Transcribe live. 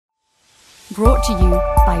Brought to you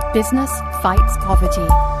by Business Fights Poverty.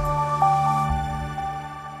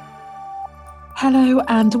 Hello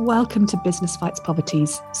and welcome to Business Fights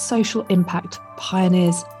Poverty's Social Impact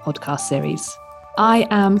Pioneers podcast series. I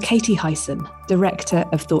am Katie Hyson, Director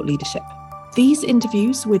of Thought Leadership. These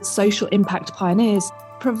interviews with social impact pioneers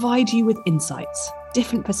provide you with insights,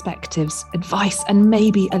 different perspectives, advice, and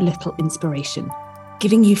maybe a little inspiration,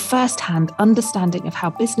 giving you first-hand understanding of how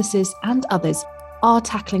businesses and others are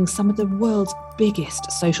tackling some of the world's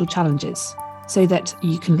biggest social challenges, so that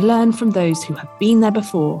you can learn from those who have been there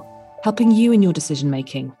before, helping you in your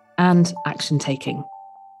decision-making and action-taking.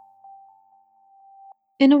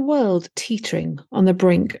 In a world teetering on the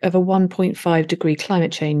brink of a 1.5-degree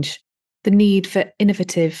climate change, the need for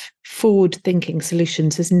innovative, forward-thinking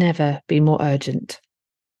solutions has never been more urgent.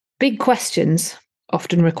 Big questions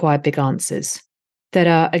often require big answers that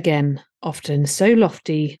are, again, often so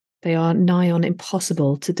lofty they are nigh on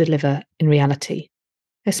impossible to deliver in reality,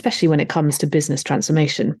 especially when it comes to business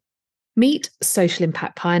transformation. Meet social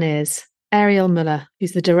impact pioneers, Ariel Muller,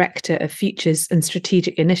 who's the Director of Futures and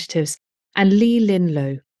Strategic Initiatives, and Li-Lin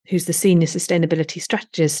Lo, who's the Senior Sustainability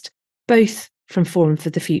Strategist, both from Forum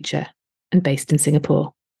for the Future and based in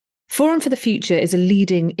Singapore. Forum for the Future is a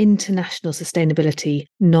leading international sustainability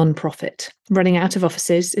non-profit, running out of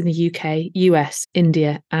offices in the UK, US,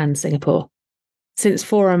 India, and Singapore. Since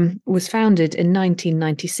Forum was founded in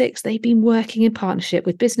 1996, they've been working in partnership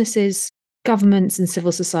with businesses, governments, and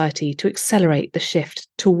civil society to accelerate the shift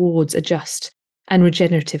towards a just and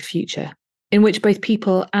regenerative future in which both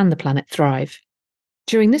people and the planet thrive.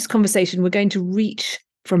 During this conversation, we're going to reach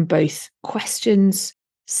from both questions,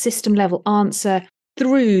 system-level answer,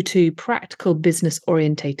 through to practical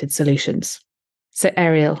business-orientated solutions. So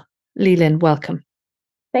Ariel, Li-Lin, welcome.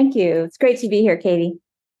 Thank you. It's great to be here, Katie.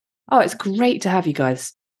 Oh, it's great to have you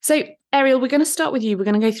guys. So Ariel, we're going to start with you. We're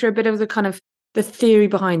going to go through a bit of the theory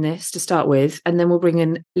behind this to start with, and then we'll bring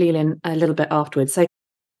in Li-Lin a little bit afterwards. So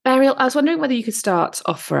Ariel, I was wondering whether you could start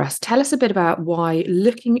off for us. Tell us a bit about why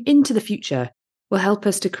looking into the future will help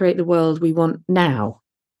us to create the world we want now.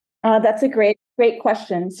 That's a great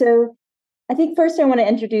question. So I think first I want to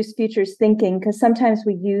introduce futures thinking, because sometimes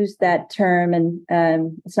we use that term and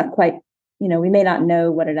it's not quite, we may not know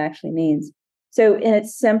what it actually means. So in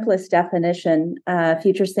its simplest definition,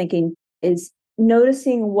 futures thinking is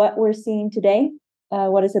noticing what we're seeing today,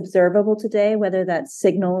 what is observable today, whether that's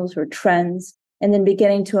signals or trends, and then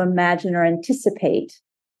beginning to imagine or anticipate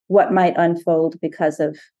what might unfold because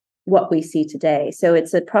of what we see today. So it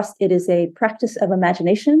is a practice of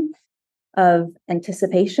imagination, of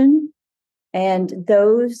anticipation, and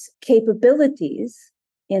those capabilities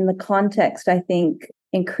in the context, I think,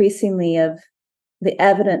 increasingly of the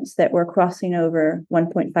evidence that we're crossing over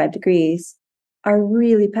 1.5 degrees are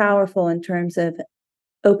really powerful in terms of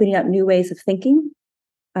opening up new ways of thinking,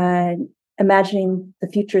 imagining the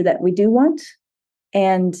future that we do want,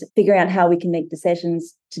 and figuring out how we can make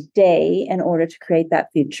decisions today in order to create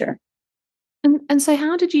that future. And so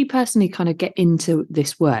how did you personally kind of get into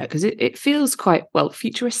this work? Because it feels quite,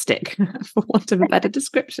 futuristic, for want of a better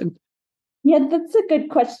description. Yeah, that's a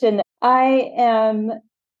good question.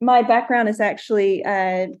 My background is actually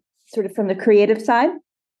sort of from the creative side,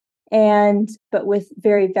 but with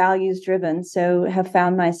very values driven. So have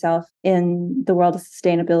found myself in the world of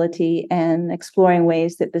sustainability and exploring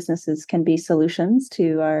ways that businesses can be solutions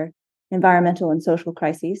to our environmental and social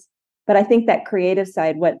crises. But I think that creative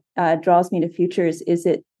side, what draws me to futures is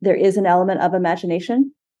there is an element of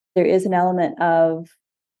imagination. There is an element of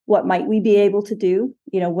what might we be able to do,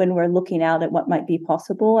 when we're looking out at what might be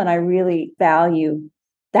possible. And I really value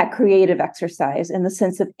that creative exercise in the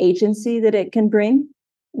sense of agency that it can bring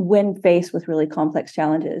when faced with really complex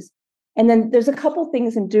challenges. And then there's a couple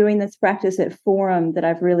things in doing this practice at Forum that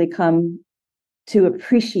I've really come to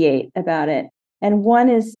appreciate about it. And one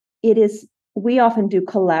is, we often do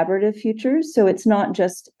collaborative futures. So it's not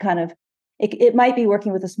just it might be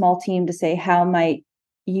working with a small team to say, how might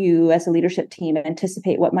you as a leadership team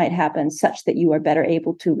anticipate what might happen such that you are better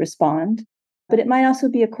able to respond? But it might also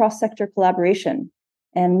be a cross-sector collaboration.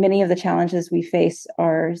 And many of the challenges we face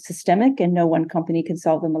are systemic and no one company can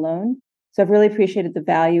solve them alone. So I've really appreciated the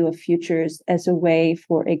value of futures as a way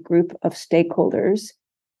for a group of stakeholders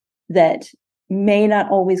that may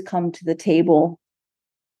not always come to the table,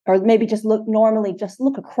 or maybe just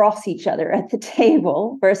look across each other at the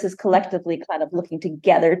table versus collectively kind of looking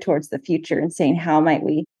together towards the future and saying, how might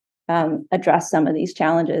we address some of these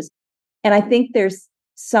challenges? And I think there's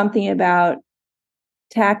something about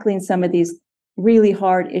tackling some of these really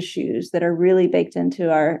hard issues that are really baked into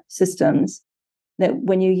our systems, that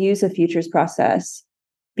when you use a futures process,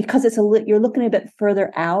 because you're looking a bit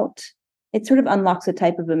further out it sort of unlocks a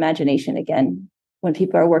type of imagination again when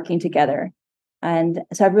people are working together. And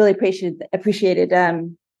so I've really appreciated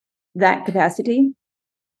that capacity.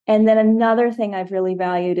 And then another thing I've really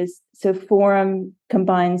valued is, so Forum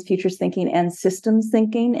combines futures thinking and systems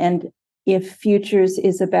thinking. And if futures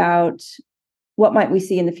is about what might we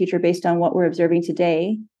see in the future based on what we're observing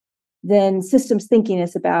today, then systems thinking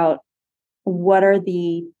is about what are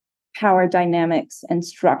the power dynamics and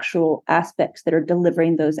structural aspects that are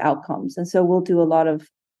delivering those outcomes. And so we'll do a lot of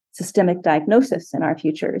systemic diagnosis in our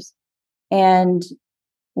futures. And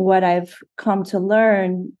what I've come to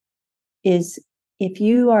learn is, if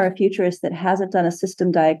you are a futurist that hasn't done a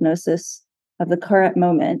system diagnosis of the current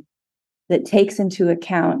moment that takes into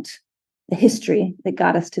account the history that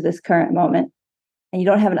got us to this current moment, and you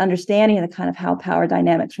don't have an understanding of the kind of how power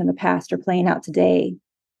dynamics from the past are playing out today,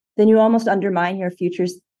 then you almost undermine your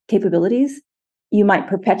future's capabilities. You might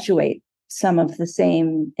perpetuate some of the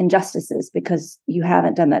same injustices because you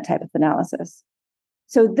haven't done that type of analysis.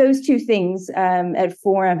 So those two things at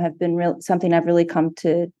Forum have been something I've really come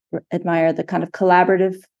to admire, the kind of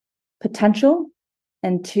collaborative potential,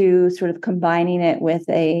 and to sort of combining it with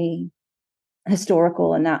a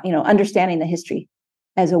historical and not, understanding the history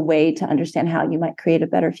as a way to understand how you might create a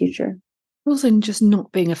better future. Also, just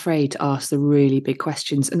not being afraid to ask the really big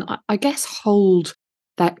questions, and I guess hold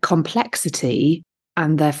that complexity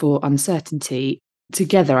and therefore uncertainty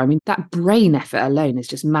together. I mean, that brain effort alone is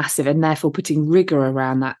just massive, and therefore putting rigor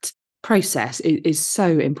around that process is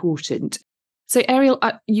so important. So, Ariel,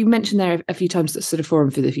 you mentioned there a few times that sort of Forum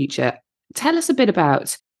for the Future. Tell us a bit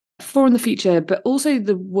about Forum the Future, but also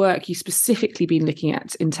the work you've specifically been looking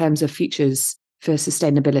at in terms of futures for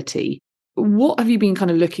sustainability. What have you been kind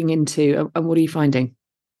of looking into, and what are you finding?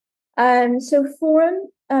 So Forum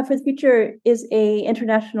for the Future is a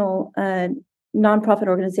international nonprofit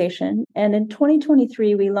organization. And in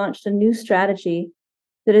 2023, we launched a new strategy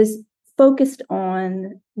that is focused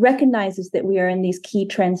on, recognizes that we are in these key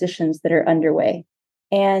transitions that are underway.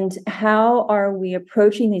 And how are we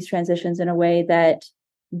approaching these transitions in a way that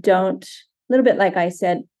don't, a little bit like I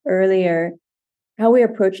said earlier, how we're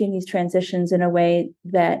approaching these transitions in a way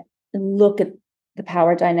that look at the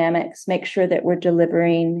power dynamics, make sure that we're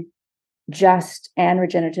delivering just and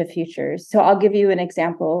regenerative futures. So I'll give you an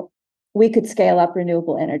example. We could scale up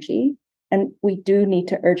renewable energy, and we do need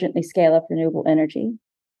to urgently scale up renewable energy.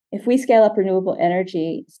 If we scale up renewable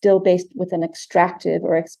energy still based with an extractive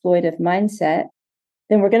or exploitive mindset,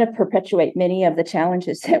 then we're going to perpetuate many of the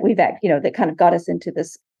challenges that that kind of got us into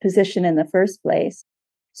this position in the first place.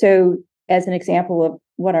 So as an example of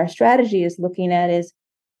what our strategy is looking at is,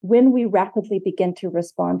 when we rapidly begin to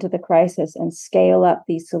respond to the crisis and scale up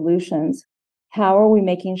these solutions, how are we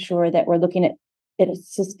making sure that we're looking at it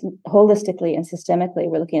holistically and systemically?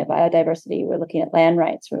 We're looking at biodiversity, we're looking at land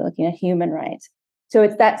rights, we're looking at human rights. So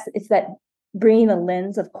it's that bringing a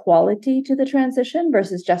lens of quality to the transition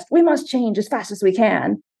versus just, we must change as fast as we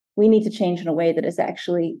can. We need to change in a way that is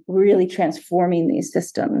actually really transforming these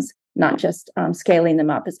systems, not just scaling them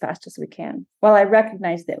up as fast as we can. While I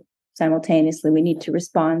recognize that simultaneously we need to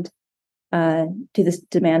respond to this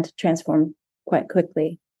demand to transform quite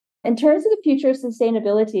quickly. In terms of the future of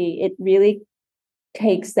sustainability, it really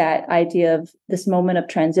takes that idea of this moment of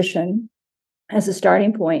transition as a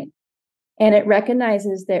starting point. And it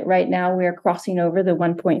recognizes that right now we're crossing over the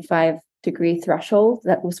 1.5 degree threshold.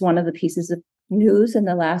 That was one of the pieces of news in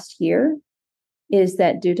the last year, is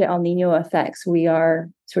that due to El Nino effects, we are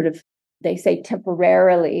sort of, they say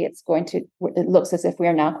temporarily, it looks as if we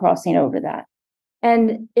are now crossing over that.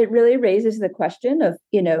 And it really raises the question of,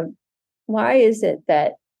 why is it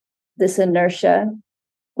that this inertia,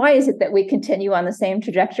 why is it that we continue on the same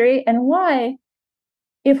trajectory? And why,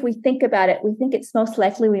 if we think about it, we think it's most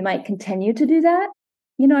likely we might continue to do that.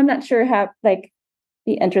 I'm not sure how, be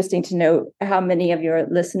interesting to know how many of your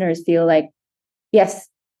listeners feel like, yes,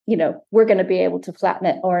 we're going to be able to flatten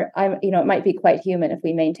it, or it might be quite human if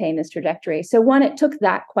we maintain this trajectory. So one, it took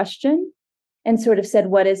that question and sort of said,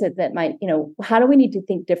 what is it that might, how do we need to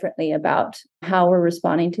think differently about how we're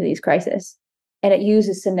responding to these crises? And it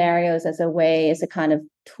uses scenarios as a kind of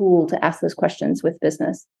tool to ask those questions with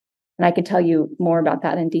business. And I can tell you more about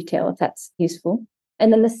that in detail if that's useful.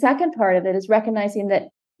 And then the second part of it is recognizing that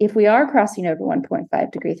if we are crossing over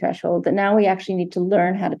 1.5 degree threshold, that now we actually need to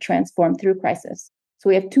learn how to transform through crisis. So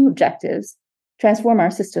we have two objectives: transform our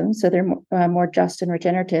systems so they're more just and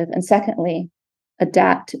regenerative. And secondly,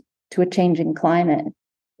 adapt to a changing climate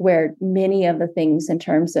where many of the things in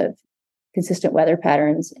terms of consistent weather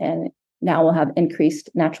patterns, and now we'll have increased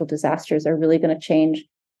natural disasters, are really going to change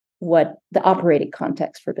what the operating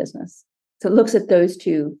context for business. So it looks at those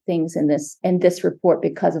two things in this report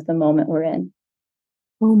because of the moment we're in.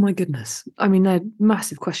 Oh my goodness. I mean, they're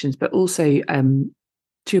massive questions, but also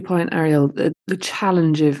to your point, Ariel, the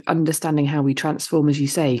challenge of understanding how we transform, as you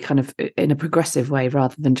say, kind of in a progressive way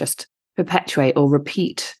rather than just perpetuate or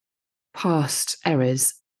repeat past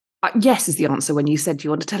errors. Yes is the answer when you said you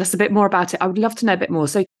want to tell us a bit more about it. I would love to know a bit more.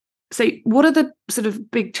 So what are the sort of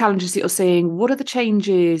big challenges that you're seeing? What are the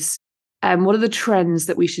changes? What are the trends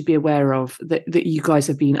that we should be aware of that you guys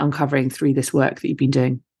have been uncovering through this work that you've been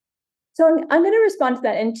doing? So I'm going to respond to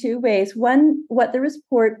that in two ways. One, what the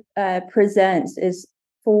report presents is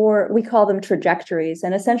we call them trajectories,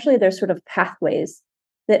 and essentially they're sort of pathways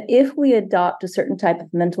that if we adopt a certain type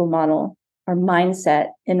of mental model or mindset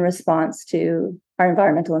in response to our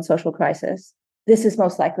environmental and social crisis, this is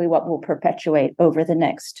most likely what will perpetuate over the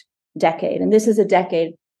next decade. And this is a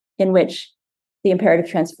decade in which the imperative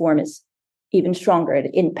to transform is even stronger.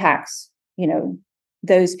 It impacts,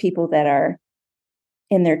 those people that are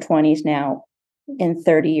in their 20s now. In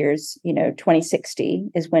 30 years, 2060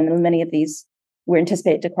 is when many of these we're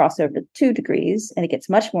anticipated to cross over 2 degrees, and it gets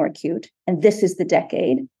much more acute. And this is the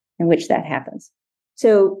decade in which that happens.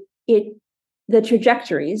 So the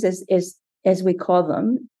trajectories, as we call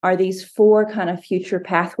them, are these 4 kind of future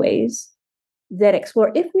pathways that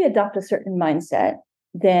explore, if we adopt a certain mindset,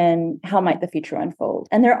 then how might the future unfold?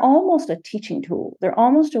 And they're almost a teaching tool. They're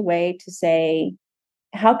almost a way to say,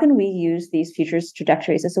 how can we use these futures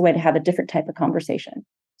trajectories as a way to have a different type of conversation?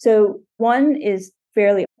 So one is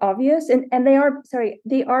fairly obvious, and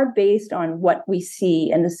they are based on what we see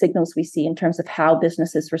and the signals we see in terms of how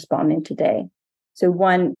business is responding today. So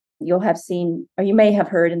one, you'll have seen, or you may have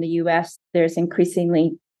heard in the US, there's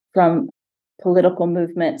increasingly from political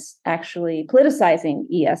movements actually politicizing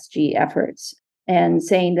ESG efforts and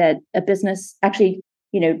saying that a business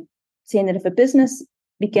saying that if a business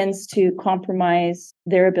begins to compromise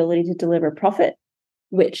their ability to deliver profit,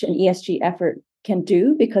 which an ESG effort can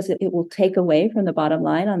do because it will take away from the bottom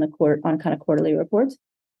line on kind of quarterly reports,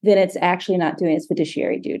 then it's actually not doing its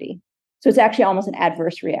fiduciary duty. So it's actually almost an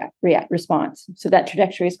adverse response. So that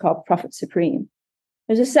trajectory is called profit supreme.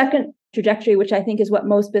 There's a second trajectory, which I think is what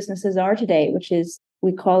most businesses are today, which is,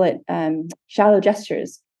 we call it shallow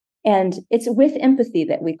gestures. And it's with empathy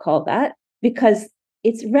that we call that, because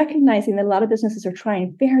it's recognizing that a lot of businesses are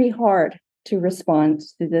trying very hard to respond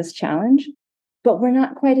to this challenge, but we're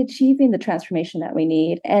not quite achieving the transformation that we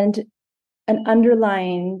need. And an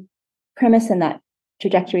underlying premise in that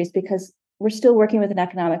trajectory is because we're still working with an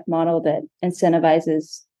economic model that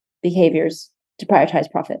incentivizes behaviors to prioritize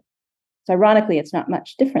profit. So ironically, it's not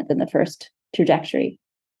much different than the first trajectory.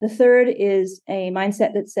 The third is a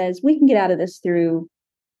mindset that says we can get out of this through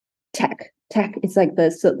tech. Tech, it's like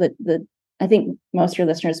I think most of your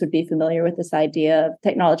listeners would be familiar with this idea of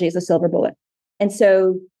technology as a silver bullet. And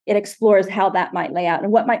so it explores how that might lay out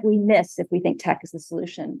and what might we miss if we think tech is the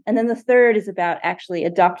solution. And then the third is about actually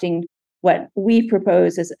adopting what we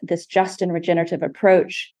propose as this just and regenerative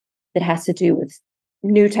approach that has to do with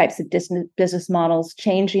new types of business models,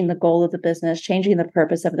 changing the goal of the business, changing the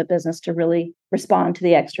purpose of the business to really respond to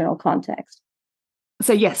the external context.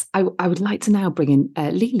 So yes, I would like to now bring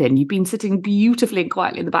in Leland. You've been sitting beautifully and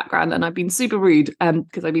quietly in the background, and I've been super rude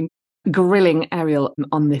because I've been grilling Ariel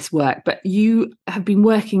on this work. But you have been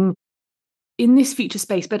working in this future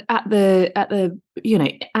space, but at the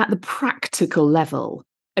practical level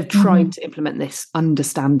of trying to implement this,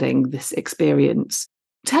 understanding this experience.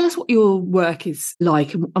 Tell us what your work is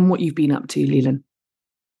like and what you've been up to, Leland.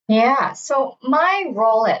 Yeah, so my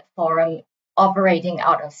role at Forum, operating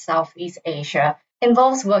out of Southeast Asia,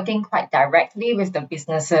 involves working quite directly with the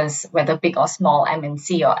businesses, whether big or small,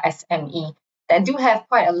 MNC or SME, that do have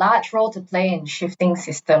quite a large role to play in shifting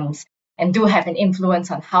systems and do have an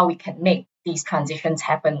influence on how we can make these transitions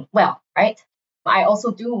happen well, right? I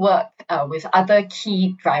also do work with other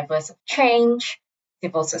key drivers of change,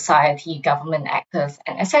 civil society, government actors,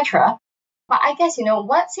 and etc. But I guess,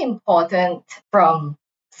 what's important from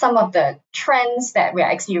some of the trends that we're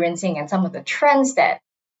experiencing and some of the trends that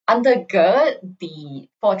undergird the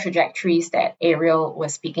 4 trajectories that Ariel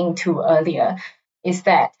was speaking to earlier is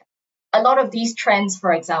that a lot of these trends,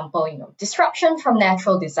 for example, disruption from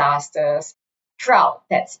natural disasters, drought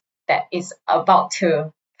that is about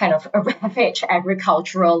to kind of ravage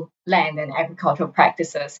agricultural land and agricultural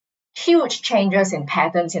practices, huge changes in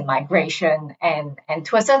patterns in migration, and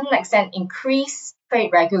to a certain extent increase trade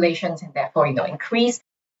regulations and therefore increase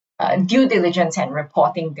due diligence and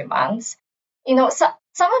reporting demands.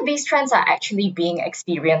 Some of these trends are actually being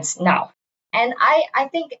experienced now. And I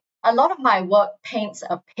think a lot of my work paints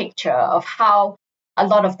a picture of how a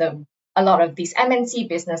lot of the a lot of these MNC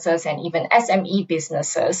businesses and even SME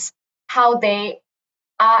businesses, how they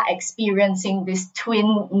are experiencing this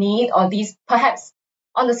twin need, or these perhaps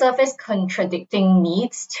on the surface contradicting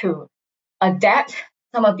needs to adapt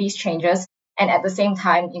some of these changes and at the same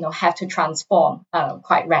time, have to transform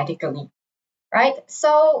quite radically, right?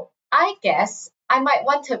 So I guess I might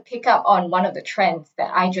want to pick up on one of the trends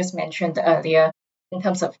that I just mentioned earlier in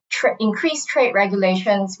terms of increased trade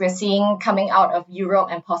regulations we're seeing coming out of Europe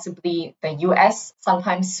and possibly the US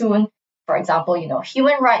sometime soon. For example,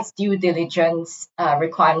 human rights due diligence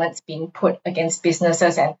requirements being put against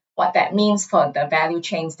businesses and what that means for the value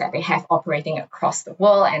chains that they have operating across the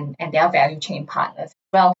world and their value chain partners.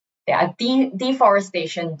 Well, there are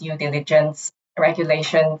deforestation due diligence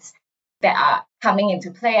regulations that are coming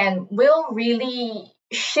into play and will really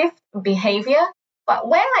shift behavior. But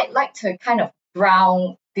where I'd like to kind of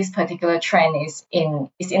ground this particular trend is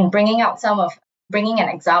in bringing an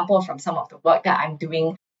example from some of the work that I'm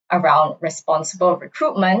doing around responsible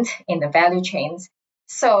recruitment in the value chains.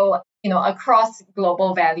 So, across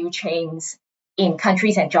global value chains in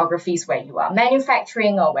countries and geographies where you are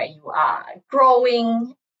manufacturing or where you are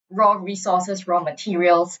growing raw resources, raw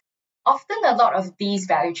materials, often a lot of these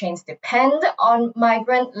value chains depend on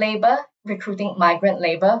migrant labor, recruiting migrant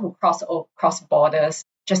labor who cross borders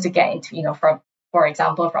just to get into, for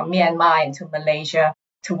example, from Myanmar into Malaysia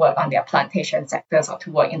to work on their plantation sectors or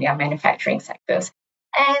to work in their manufacturing sectors.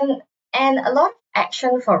 And a lot of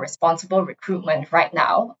action for responsible recruitment right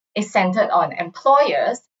now is centered on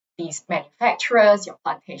employers, these manufacturers, your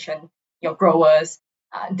plantation, your growers,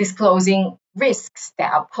 disclosing risks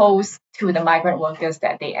that are posed to the migrant workers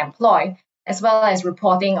that they employ, as well as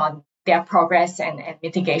reporting on their progress and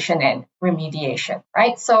mitigation and remediation,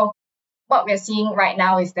 right? So what we're seeing right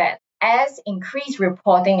now is that as increased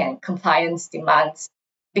reporting and compliance demands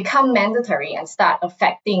become mandatory and start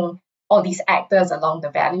affecting all these actors along the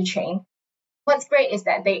value chain, what's great is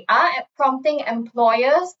that they are prompting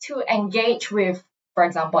employers to engage with, for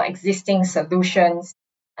example, existing solutions.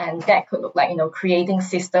 And that could look like, creating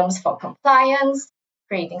systems for compliance,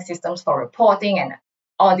 creating systems for reporting and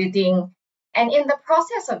auditing. And in the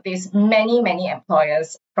process of this, many, many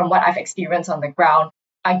employers, from what I've experienced on the ground,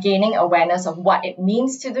 are gaining awareness of what it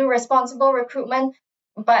means to do responsible recruitment.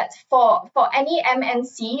 But for any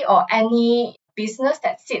MNC or any business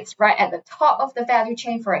that sits right at the top of the value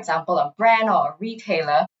chain, for example, a brand or a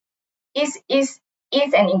retailer, is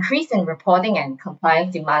an increase in reporting and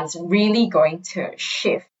compliance demands really going to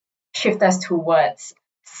shift us towards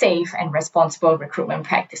safe and responsible recruitment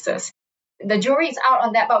practices? The jury is out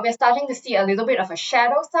on that, but we're starting to see a little bit of a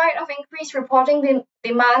shadow side of increased reporting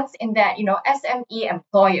demands in that, SME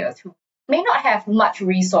employers who may not have much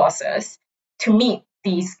resources to meet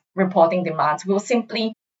these reporting demands will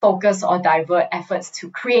simply focus or divert efforts to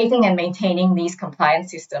creating and maintaining these compliance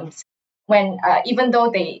systems when even though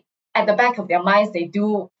they, at the back of their minds, they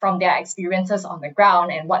do, from their experiences on the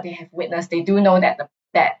ground and what they have witnessed, they do know that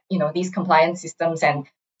these compliance systems and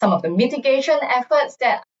some of the mitigation efforts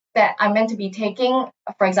that are meant to be taking,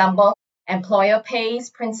 for example, employer pays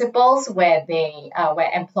principles where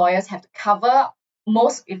employers have to cover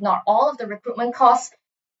most, if not all, of the recruitment costs.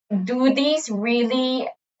 Do these really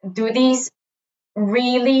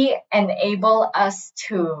enable us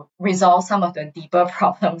to resolve some of the deeper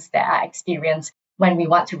problems that are experienced when we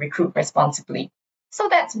want to recruit responsibly? So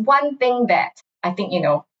that's one thing that I think,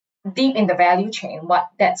 deep in the value chain,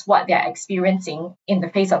 that's what they're experiencing in the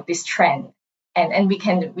face of this trend. And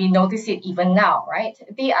we notice it even now, right?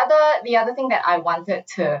 The other thing that I wanted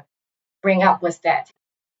to bring up was that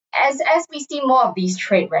as we see more of these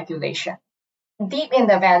trade regulations, deep in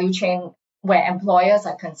the value chain where employers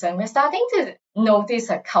are concerned, we're starting to notice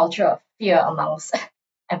a culture of fear amongst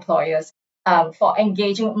employers for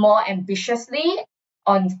engaging more ambitiously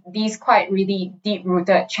on these quite really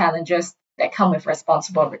deep-rooted challenges that come with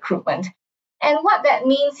responsible recruitment. And what that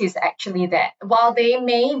means is actually that while they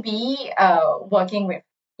may be working with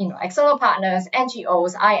external partners,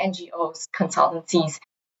 NGOs, INGOs, consultancies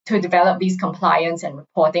to develop these compliance and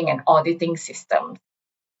reporting and auditing systems,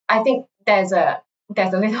 I think there's a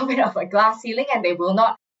little bit of a glass ceiling, and they will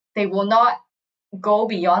not go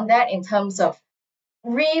beyond that in terms of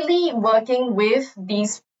really working with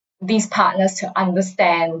these partners to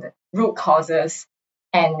understand root causes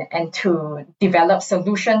and to develop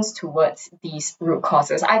solutions towards these root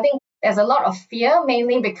causes. I think there's a lot of fear,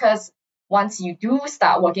 mainly because once you do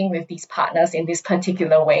start working with these partners in this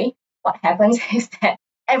particular way, what happens is that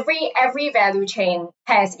every value chain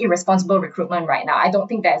has irresponsible recruitment right now. I don't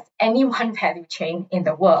think there's any one value chain in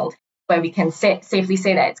the world where we can safely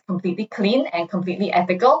say that it's completely clean and completely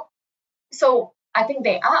ethical. So I think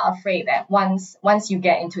they are afraid that once you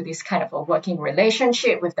get into this kind of a working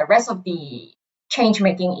relationship with the rest of the change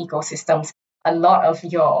making ecosystems, a lot of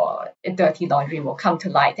your dirty laundry will come to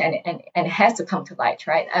light, and it has to come to light,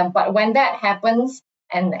 right? But when that happens,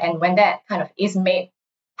 and when that kind of is made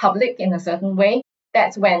public in a certain way,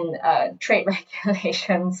 that's when trade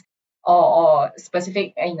regulations or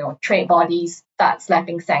specific trade bodies start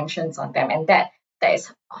slapping sanctions on them, and that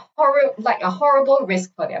is a horrible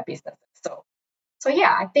risk for their businesses. So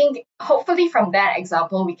yeah, I think hopefully from that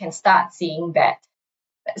example we can start seeing that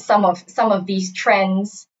some of these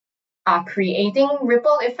trends are creating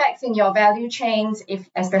ripple effects in your value chains,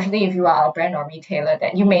 especially if you are a brand or retailer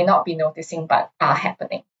that you may not be noticing but are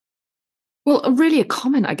happening. Well, really a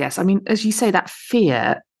comment, I guess. I mean, as you say, that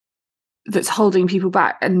fear that's holding people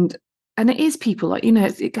back, and it is people, like,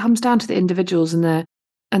 it comes down to the individuals and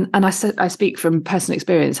I speak from personal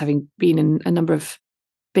experience, having been in a number of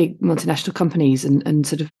big multinational companies and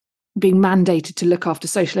sort of being mandated to look after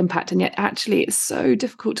social impact, and yet actually it's so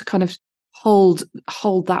difficult to kind of hold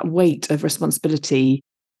that weight of responsibility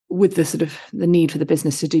with the sort of the need for the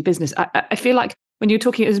business to do business. I feel like when you're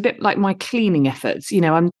talking, it was a bit like my cleaning efforts.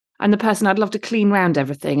 I'm the person, I'd love to clean round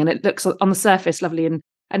everything, and it looks on the surface lovely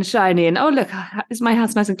and shiny, and oh look, is my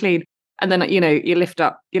house nice and clean? And then you lift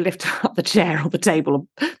up the chair or the table,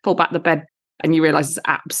 or pull back the bed, and you realise it's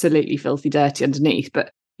absolutely filthy dirty underneath. But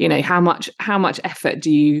how much effort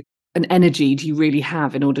and energy do you really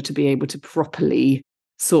have in order to be able to properly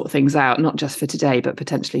sort things out, not just for today, but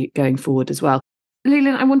potentially going forward as well?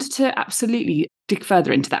 Leland, I wanted to absolutely dig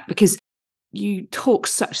further into that, because you talk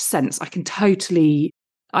such sense. I can totally,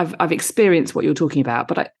 I've experienced what you're talking about,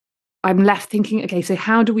 but I'm left thinking, okay, so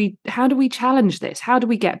how do we challenge this? How do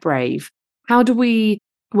we get brave? How do we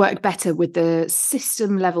work better with the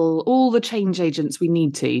system level, all the change agents we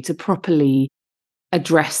need to properly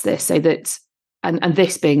address this, so that, and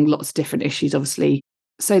this being lots of different issues, obviously,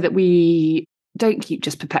 so that we don't keep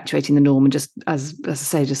just perpetuating the norm and just, as I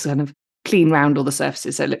say, just kind of clean round all the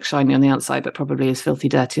surfaces so it looks shiny on the outside, but probably is filthy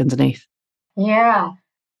dirty underneath. Yeah,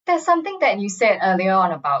 there's something that you said earlier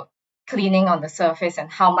on about cleaning on the surface and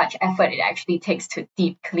how much effort it actually takes to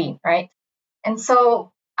deep clean, right? And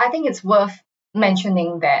so I think it's worth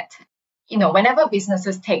mentioning that, whenever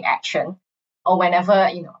businesses take action, or whenever,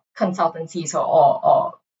 consultancies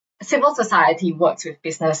or civil society works with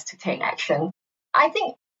business to take action, I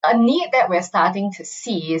think a need that we're starting to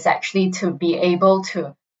see is actually to be able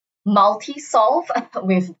to multi-solve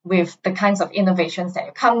with the kinds of innovations that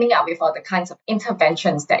you're coming up with, or the kinds of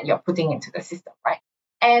interventions that you're putting into the system, right?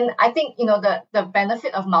 And I think, the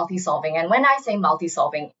benefit of multi-solving, and when I say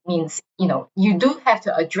multi-solving, means, you do have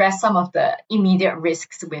to address some of the immediate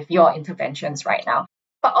risks with your interventions right now.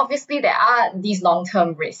 But obviously there are these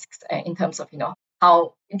long-term risks in terms of,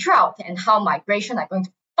 how drought and how migration are going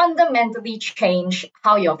to fundamentally change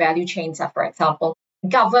how your value chains are, for example,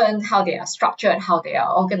 governed, how they are structured, how they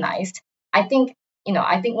are organized. I think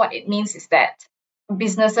what it means is that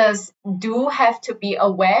businesses do have to be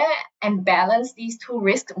aware and balance these two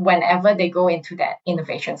risks whenever they go into that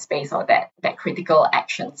innovation space, or that critical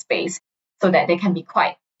action space, so that they can be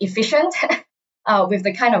quite efficient with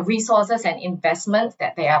the kind of resources and investments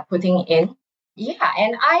that they are putting in. Yeah,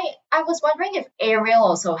 and I was wondering if Ariel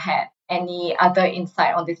also had any other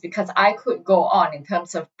insight on this, because I could go on in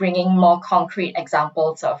terms of bringing more concrete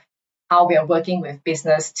examples of how we are working with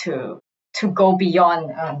business to go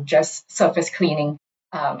beyond just surface cleaning,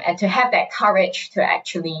 and to have that courage to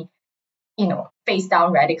actually, face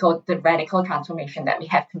down the radical transformation that we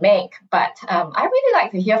have to make. But I really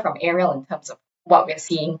like to hear from Ariel in terms of what we're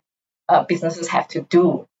seeing businesses have to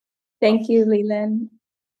do. Thank you, Leland.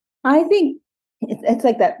 I think it's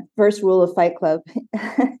like that first rule of Fight Club.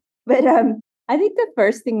 But I think the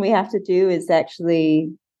first thing we have to do is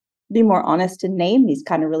actually be more honest and name these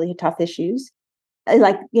kind of really tough issues.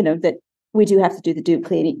 Like, that we do have to do the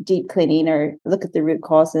deep cleaning or look at the root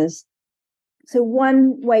causes. So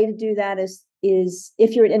one way to do that is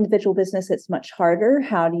if you're an individual business, it's much harder.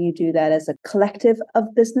 How do you do that as a collective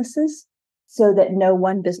of businesses so that no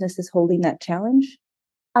one business is holding that challenge?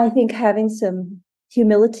 I think having some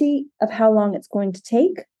humility of how long it's going to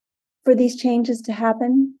take for these changes to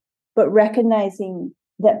happen, but recognizing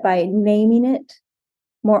that by naming it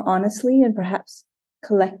more honestly and perhaps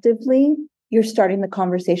collectively, you're starting the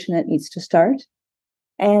conversation that needs to start.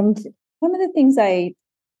 And one of the things I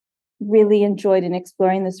really enjoyed in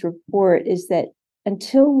exploring this report is that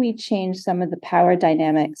until we change some of the power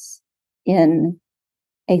dynamics in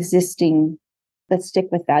existing, let's stick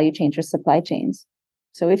with value chains or supply chains.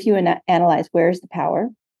 So if you analyze where is the power,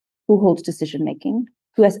 who holds decision making,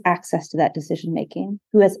 who has access to that decision making,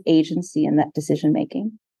 who has agency in that decision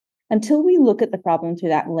making. Until we look at the problem through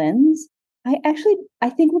that lens, I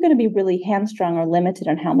think we're going to be really hamstrung or limited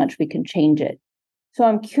on how much we can change it. So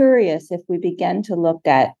I'm curious if we begin to look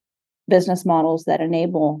at business models that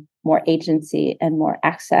enable more agency and more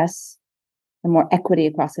access and more equity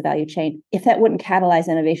across the value chain, if that wouldn't catalyze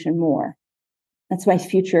innovation more. That's my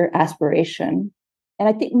future aspiration. And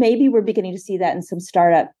I think maybe we're beginning to see that in some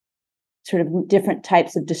startup sort of different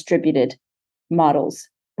types of distributed models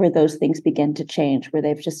where those things begin to change, where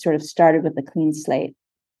they've just sort of started with a clean slate.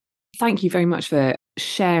 Thank you very much for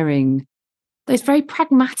sharing those very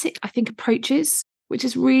pragmatic, I think, approaches, which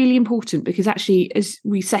is really important because actually, as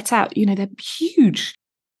we set out, they're huge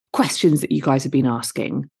questions that you guys have been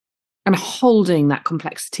asking and holding that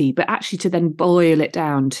complexity, but actually to then boil it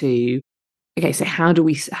down to, okay, so how do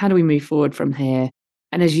we move forward from here?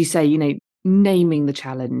 And as you say, naming the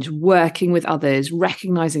challenge, working with others,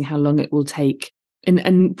 recognizing how long it will take,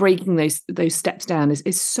 and breaking those steps down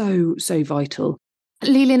is so vital.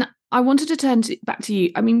 Leland, I wanted to turn back to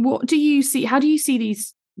you. I mean, what do you see? How do you see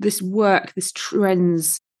this work, this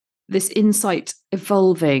trends, this insight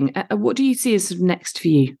evolving? What do you see as sort of next for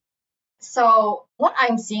you? So what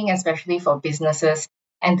I'm seeing, especially for businesses,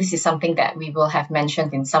 and this is something that we will have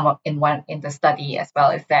mentioned in the study as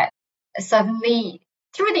well, is that suddenly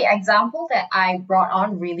through the example that I brought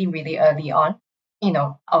on really, really early on,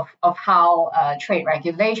 of how trade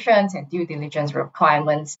regulations and due diligence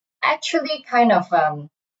requirements actually kind of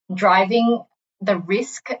driving the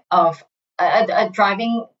risk of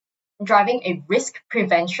driving a risk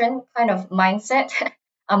prevention kind of mindset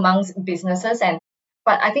amongst businesses.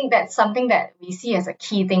 But I think that's something that we see as a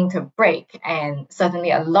key thing to break, and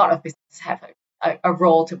certainly a lot of businesses have a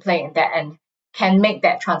role to play in that and can make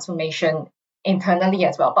that transformation internally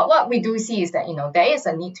as well. But what we do see is that there is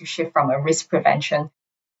a need to shift from a risk prevention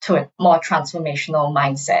to a more transformational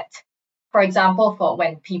mindset. For example, for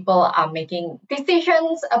when people are making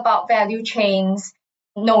decisions about value chains,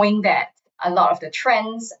 knowing that a lot of the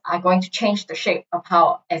trends are going to change the shape of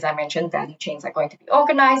how, as I mentioned, value chains are going to be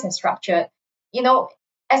organized and structured.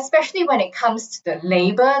 Especially when it comes to the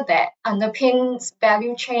labor that underpins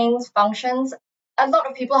value chains functions, a lot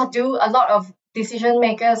of decision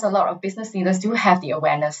makers, a lot of business leaders do have the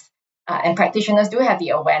awareness, and practitioners do have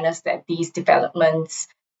the awareness that these developments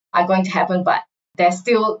are going to happen, but there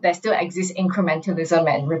still exists incrementalism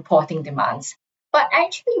and reporting demands. But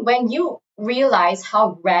actually, when you realize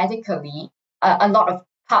how radically a lot of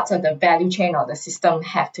parts of the value chain or the system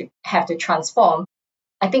have to transform,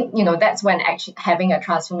 I think that's when actually having a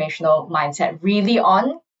transformational mindset really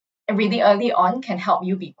early on can help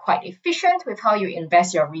you be quite efficient with how you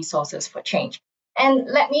invest your resources for change. And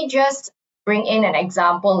let me just bring in an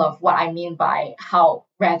example of what I mean by how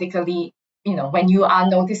radically, when you are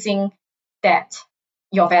noticing that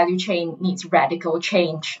your value chain needs radical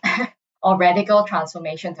change or radical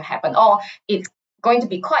transformation to happen, or it's going to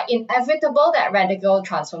be quite inevitable that radical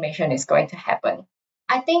transformation is going to happen.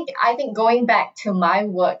 I think going back to my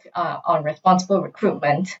work on responsible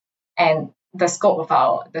recruitment and the scope of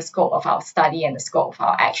our study and the scope of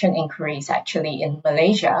our action inquiries actually in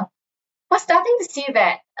Malaysia, we're starting to see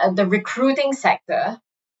that the recruiting sector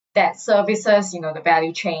that services the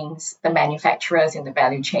value chains, the manufacturers in the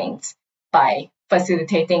value chains by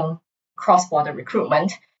facilitating cross-border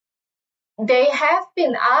recruitment, they have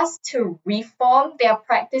been asked to reform their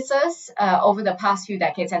practices over the past few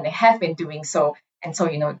decades, and they have been doing so. And so,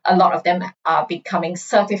 a lot of them are becoming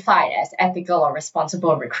certified as ethical or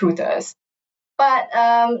responsible recruiters. But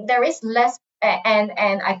there is less, and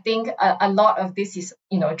I think a lot of this is,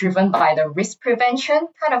 driven by the risk prevention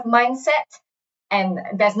kind of mindset. And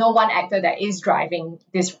there's no one actor that is driving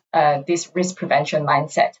this risk prevention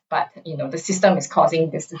mindset, but the system is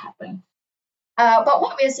causing this to happen. But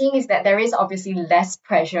what we're seeing is that there is obviously less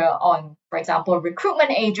pressure on, for example,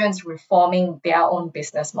 recruitment agents reforming their own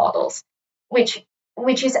business models, which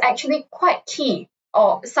is actually quite key,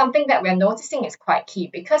 or something that we're noticing is quite key,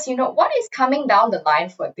 because what is coming down the line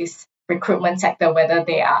for this recruitment sector, whether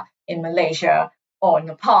they are in Malaysia or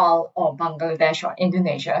Nepal or Bangladesh or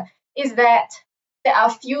Indonesia, is that there are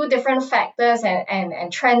a few different factors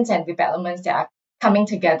and trends and developments that are coming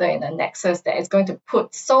together in a nexus that is going to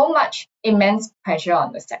put so much immense pressure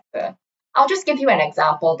on the sector. I'll just give you an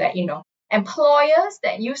example that, employers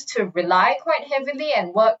that used to rely quite heavily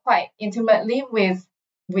and work quite intimately with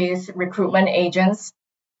recruitment agents,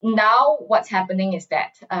 now what's happening is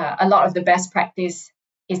that a lot of the best practice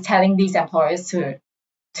is telling these employers to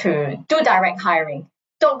do direct hiring.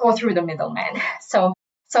 Don't go through the middleman. So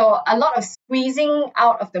a lot of squeezing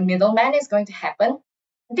out of the middleman is going to happen.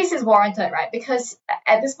 this is warranted, right? Because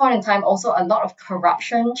at this point in time, also a lot of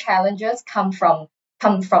corruption challenges come from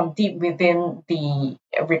deep within the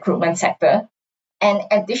recruitment sector. And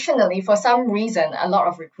additionally, for some reason, a lot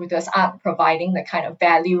of recruiters aren't providing the kind of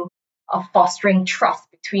value of fostering trust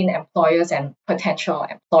between employers and potential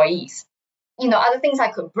employees. Other things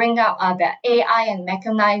I could bring up are that AI and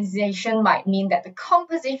mechanization might mean that the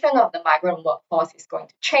composition of the migrant workforce is going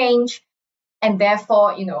to change. And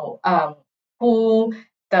therefore, who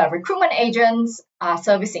the recruitment agents are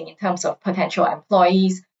servicing in terms of potential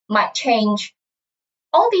employees might change.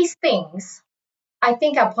 All these things, I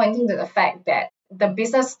think, are pointing to the fact that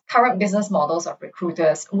the current business models of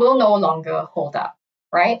recruiters will no longer hold up,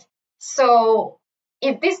 right? So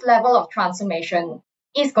if this level of transformation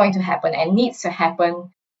is going to happen and needs to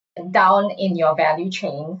happen down in your value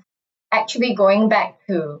chain, actually going back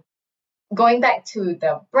to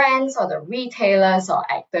the brands or the retailers or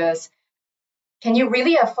actors, can you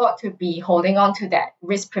really afford to be holding on to that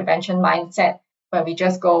risk prevention mindset where we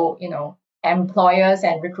just go, employers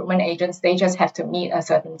and recruitment agents, they just have to meet a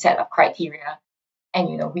certain set of criteria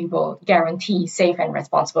and, we will guarantee safe and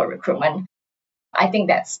responsible recruitment? I think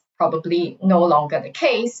that's probably no longer the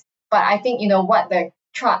case. But I think, what a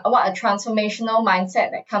transformational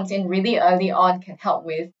mindset that comes in really early on can help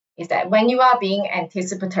with is that when you are being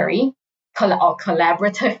anticipatory or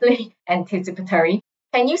collaboratively anticipatory,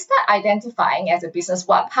 can you start identifying as a business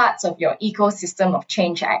what parts of your ecosystem of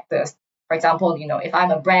change actors, for example, if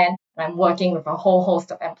I'm a brand and I'm working with a whole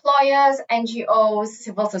host of employers, NGOs,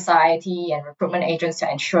 civil society, and recruitment agents to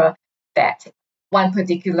ensure that one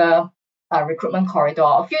particular recruitment corridor,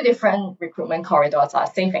 a few different recruitment corridors are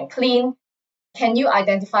safe and clean, can you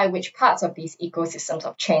identify which parts of these ecosystems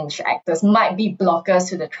of change actors might be blockers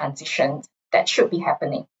to the transition that should be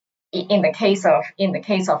happening? In the case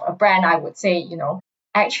of a brand, I would say,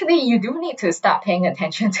 actually, you do need to start paying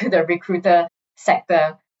attention to the recruiter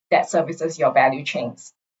sector that services your value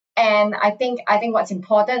chains. And I think what's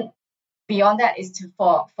important beyond that is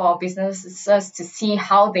for businesses to see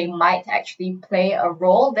how they might actually play a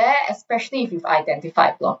role there, especially if you've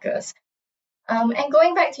identified blockers. And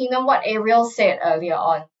going back to what Ariel said earlier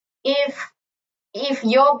on, if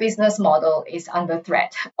your business model is under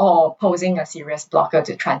threat or posing a serious blocker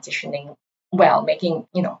to transitioning well, making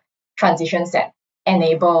transitions that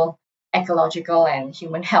enable ecological and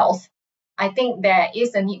human health, I think there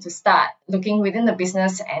is a need to start looking within the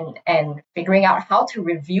business and figuring out how to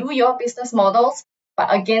review your business models, but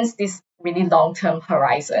against this really long-term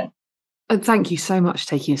horizon. And thank you so much for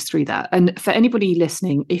taking us through that. And for anybody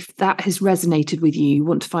listening, if that has resonated with you,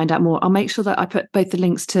 want to find out more, I'll make sure that I put both the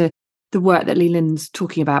links to the work that Leland's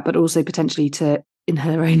talking about, but also potentially to In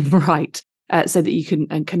Her Own Right, so that you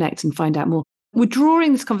can connect and find out more. We're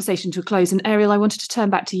drawing this conversation to a close. And Ariel, I wanted to turn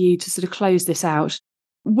back to you to sort of close this out.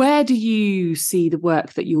 Where do you see the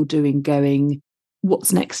work that you're doing going?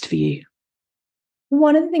 What's next for you?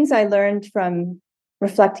 One of the things I learned from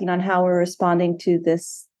reflecting on how we're responding to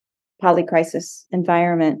this polycrisis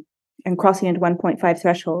environment and crossing into 1.5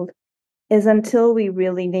 threshold is until we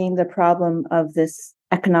really name the problem of this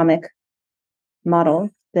economic model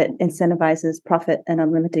that incentivizes profit and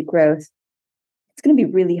unlimited growth, it's going to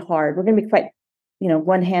be really hard. We're going to be quite,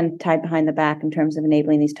 one hand tied behind the back in terms of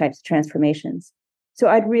enabling these types of transformations. So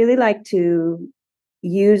I'd really like to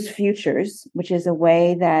use futures, which is a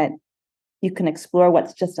way that you can explore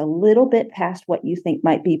what's just a little bit past what you think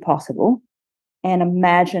might be possible and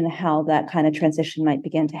imagine how that kind of transition might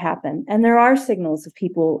begin to happen. And there are signals of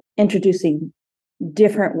people introducing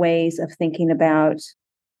different ways of thinking about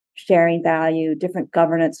sharing value, different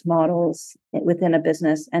governance models within a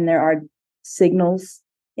business. And there are signals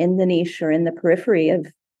in the niche or in the periphery of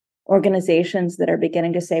organizations that are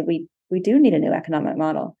beginning to say, we do need a new economic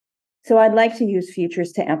model. So I'd like to use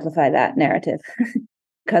futures to amplify that narrative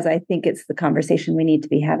because I think it's the conversation we need to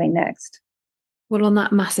be having next. Well, on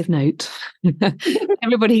that massive note,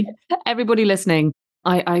 everybody listening,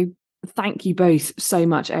 I thank you both so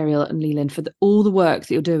much, Ariel and Leland, for all the work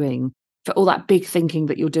that you're doing, for all that big thinking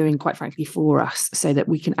that you're doing, quite frankly, for us, so that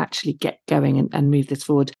we can actually get going and move this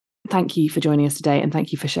forward. Thank you for joining us today, and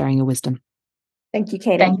thank you for sharing your wisdom. Thank you,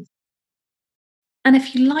 Katie. Thanks. And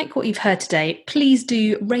if you like what you've heard today, please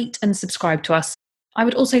do rate and subscribe to us. I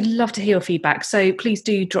would also love to hear your feedback, so please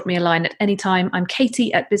do drop me a line at any time. I'm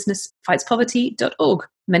Katie at businessfightspoverty.org.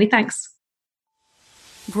 Many thanks.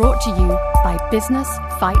 Brought to you by Business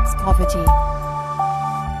Fights Poverty.